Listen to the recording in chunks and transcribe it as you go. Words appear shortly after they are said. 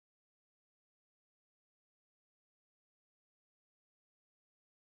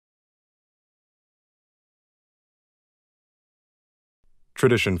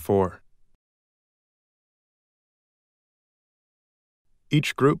Tradition 4.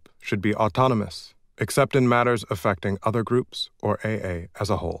 Each group should be autonomous, except in matters affecting other groups or AA as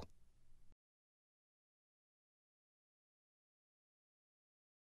a whole.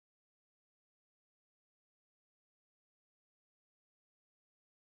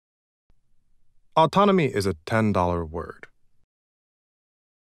 Autonomy is a $10 word.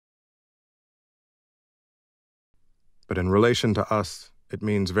 But in relation to us, it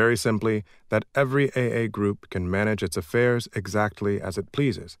means very simply that every AA group can manage its affairs exactly as it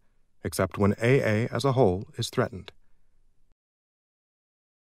pleases, except when AA as a whole is threatened.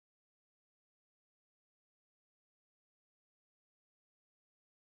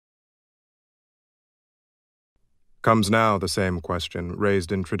 Comes now the same question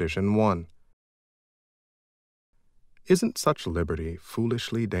raised in Tradition 1. Isn't such liberty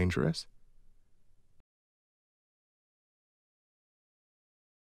foolishly dangerous?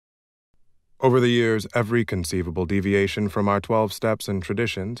 Over the years, every conceivable deviation from our 12 steps and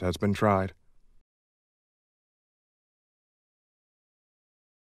traditions has been tried.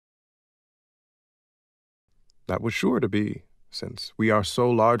 That was sure to be, since we are so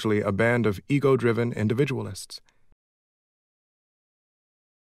largely a band of ego-driven individualists.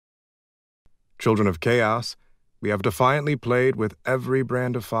 Children of chaos, we have defiantly played with every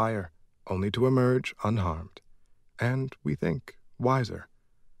brand of fire, only to emerge unharmed, and, we think, wiser.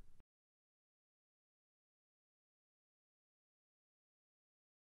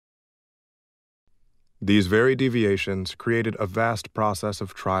 These very deviations created a vast process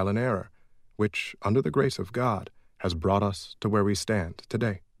of trial and error, which, under the grace of God, has brought us to where we stand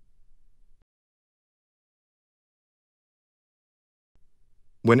today.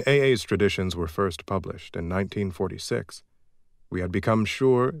 When AA's traditions were first published in 1946, we had become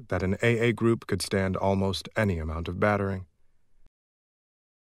sure that an AA group could stand almost any amount of battering.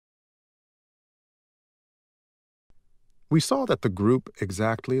 We saw that the group,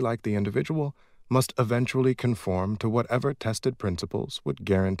 exactly like the individual, must eventually conform to whatever tested principles would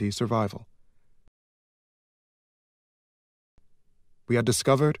guarantee survival. We had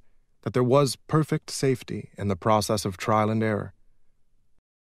discovered that there was perfect safety in the process of trial and error.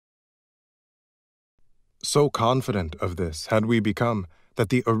 So confident of this had we become that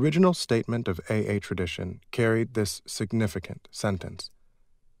the original statement of AA tradition carried this significant sentence.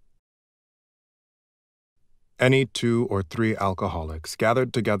 Any 2 or 3 alcoholics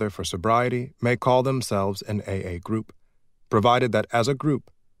gathered together for sobriety may call themselves an AA group, provided that as a group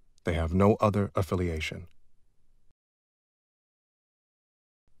they have no other affiliation.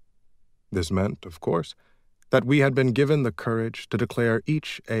 This meant, of course, that we had been given the courage to declare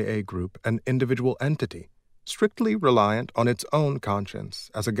each AA group an individual entity, strictly reliant on its own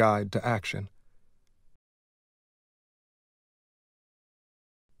conscience as a guide to action.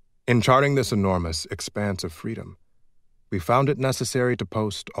 In charting this enormous expanse of freedom, we found it necessary to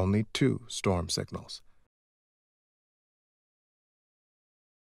post only 2 storm signals.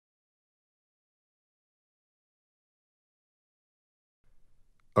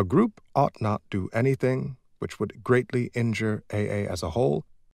 A group ought not do anything which would greatly injure AA as a whole,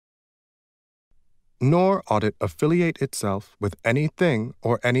 nor ought it affiliate itself with anything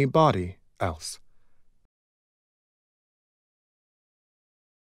or anybody else.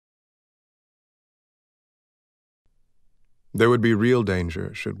 There would be real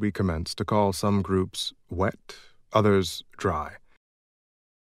danger should we commence to call some groups wet, others dry,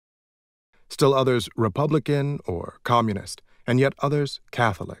 still others Republican or Communist, and yet others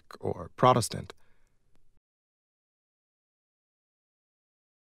Catholic or Protestant.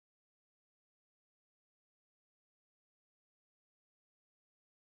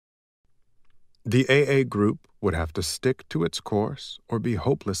 The AA group would have to stick to its course or be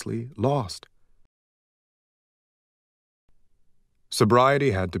hopelessly lost.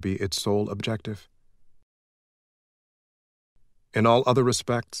 Sobriety had to be its sole objective. In all other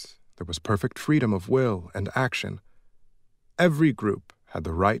respects, there was perfect freedom of will and action. Every group had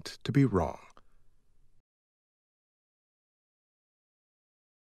the right to be wrong.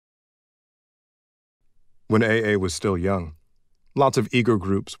 When AA was still young, lots of eager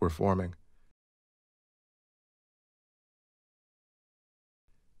groups were forming.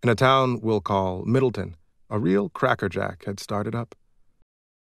 In a town we'll call Middleton, a real crackerjack had started up.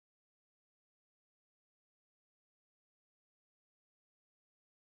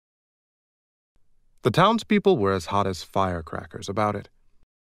 The townspeople were as hot as firecrackers about it.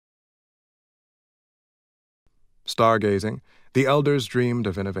 Stargazing, the elders dreamed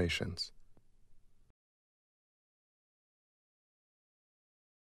of innovations.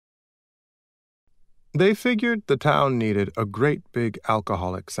 They figured the town needed a great big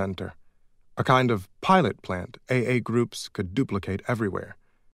alcoholic center, a kind of pilot plant AA groups could duplicate everywhere.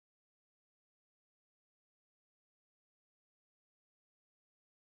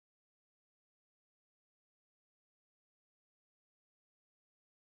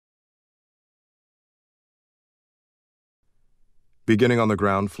 Beginning on the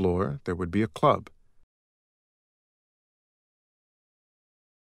ground floor, there would be a club.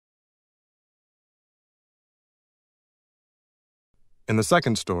 In the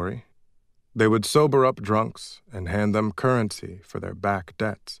second story, they would sober up drunks and hand them currency for their back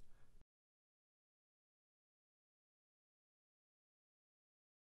debts.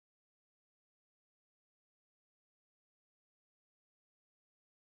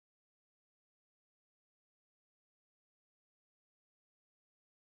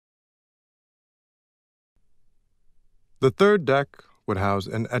 The third deck would house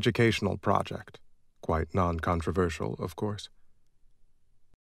an educational project, quite non-controversial, of course.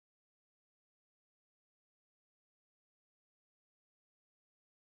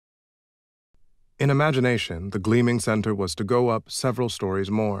 In imagination, the gleaming center was to go up several stories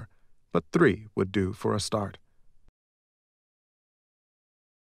more, but 3 would do for a start.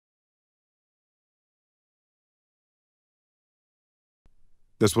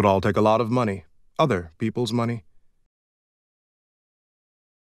 This would all take a lot of money, other people's money.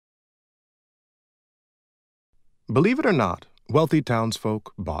 Believe it or not, wealthy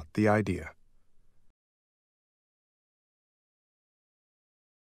townsfolk bought the idea.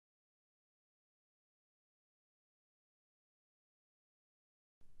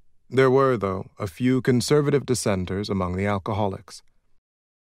 There were, though, a few conservative dissenters among the alcoholics.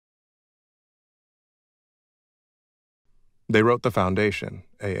 They wrote the foundation,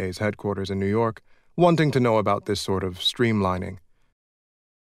 AA's headquarters in New York, wanting to know about this sort of streamlining.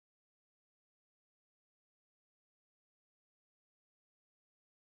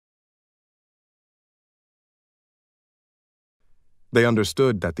 They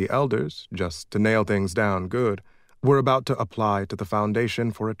understood that the elders, just to nail things down good, were about to apply to the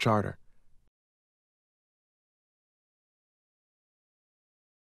foundation for a charter.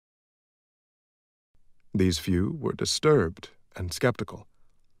 These few were disturbed and skeptical.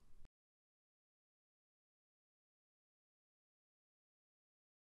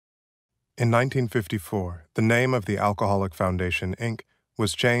 In 1954, the name of the Alcoholic Foundation, Inc.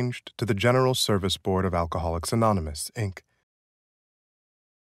 was changed to the General Service Board of Alcoholics Anonymous, Inc.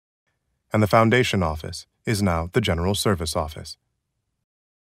 And the foundation office is now the General Service Office.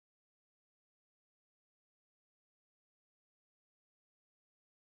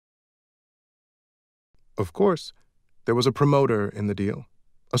 Of course, there was a promoter in the deal,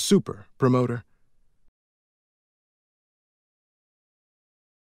 a super promoter.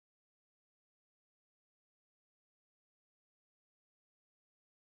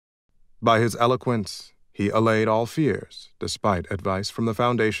 By his eloquence, he allayed all fears, despite advice from the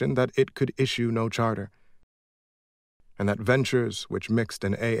foundation that it could issue no charter, and that ventures which mixed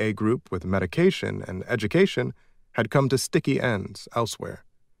an AA group with medication and education had come to sticky ends elsewhere.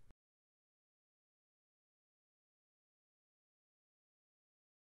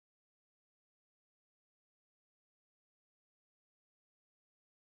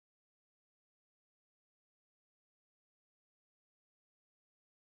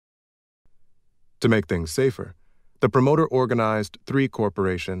 To make things safer, the promoter organized 3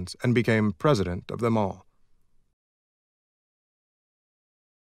 corporations and became president of them all.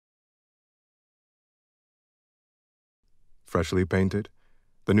 Freshly painted,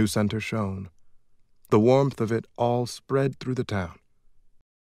 the new center shone. The warmth of it all spread through the town.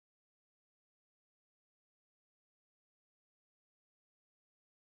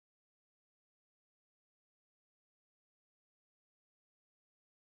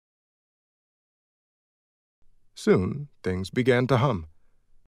 Soon, things began to hum.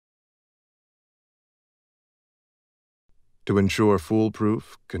 To ensure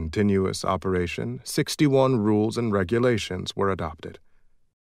foolproof, continuous operation, 61 rules and regulations were adopted.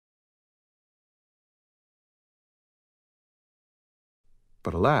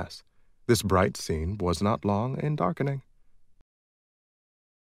 But alas, this bright scene was not long in darkening.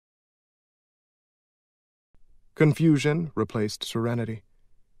 Confusion replaced serenity.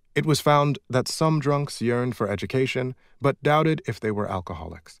 It was found that some drunks yearned for education, but doubted if they were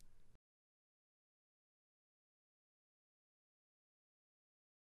alcoholics.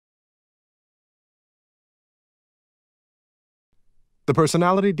 The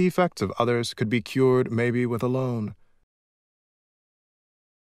personality defects of others could be cured maybe with a loan.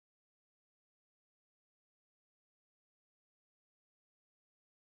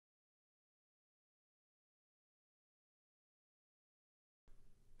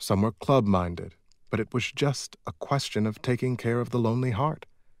 Some were club-minded, but it was just a question of taking care of the lonely heart.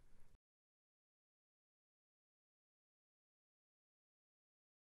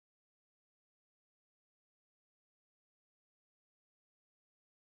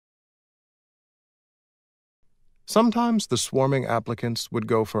 Sometimes the swarming applicants would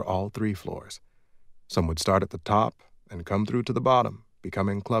go for all 3 floors. Some would start at the top and come through to the bottom,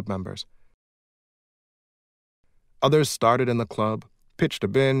 becoming club members. Others started in the club, pitched a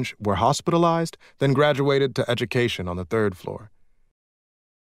binge, were hospitalized, then graduated to education on the 3rd floor.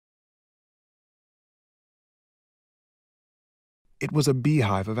 It was a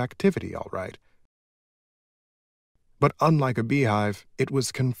beehive of activity, all right. But unlike a beehive, it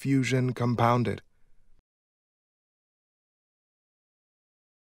was confusion compounded.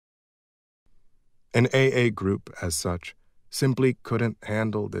 An AA group, as such, simply couldn't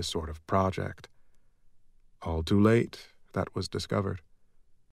handle this sort of project. All too late, that was discovered.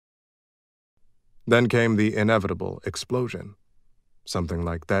 Then came the inevitable explosion. Something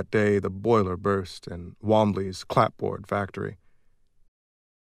like that day the boiler burst in Wombley's clapboard factory.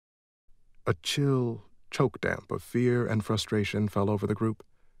 A chill choke damp of fear and frustration fell over the group.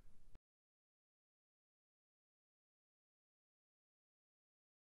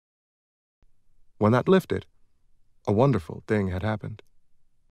 When that lifted, a wonderful thing had happened.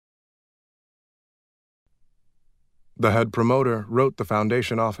 The head promoter wrote the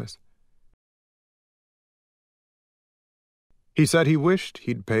foundation office. He said he wished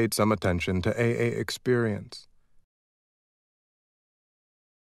he'd paid some attention to AA experience.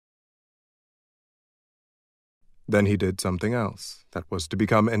 Then he did something else that was to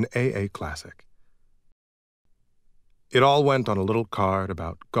become an AA classic. It all went on a little card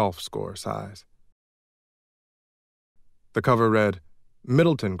about golf score size. The cover read,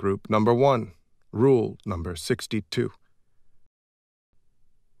 Middleton Group Number 1, Rule Number 62.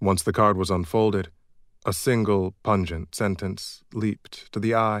 Once the card was unfolded, a single pungent sentence leaped to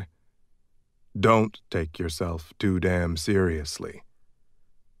the eye. Don't take yourself too damn seriously.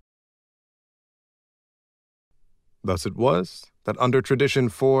 Thus it was that under Tradition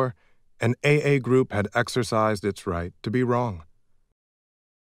 4, an AA group had exercised its right to be wrong.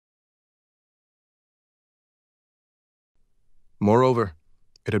 Moreover,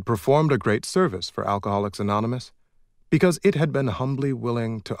 it had performed a great service for Alcoholics Anonymous because it had been humbly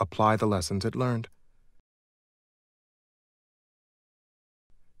willing to apply the lessons it learned.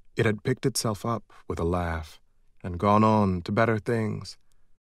 It had picked itself up with a laugh and gone on to better things.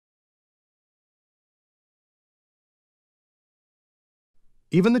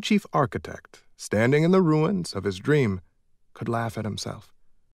 Even the chief architect, standing in the ruins of his dream, could laugh at himself.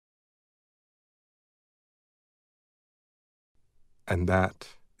 And that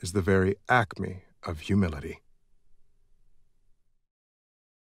is the very acme of humility.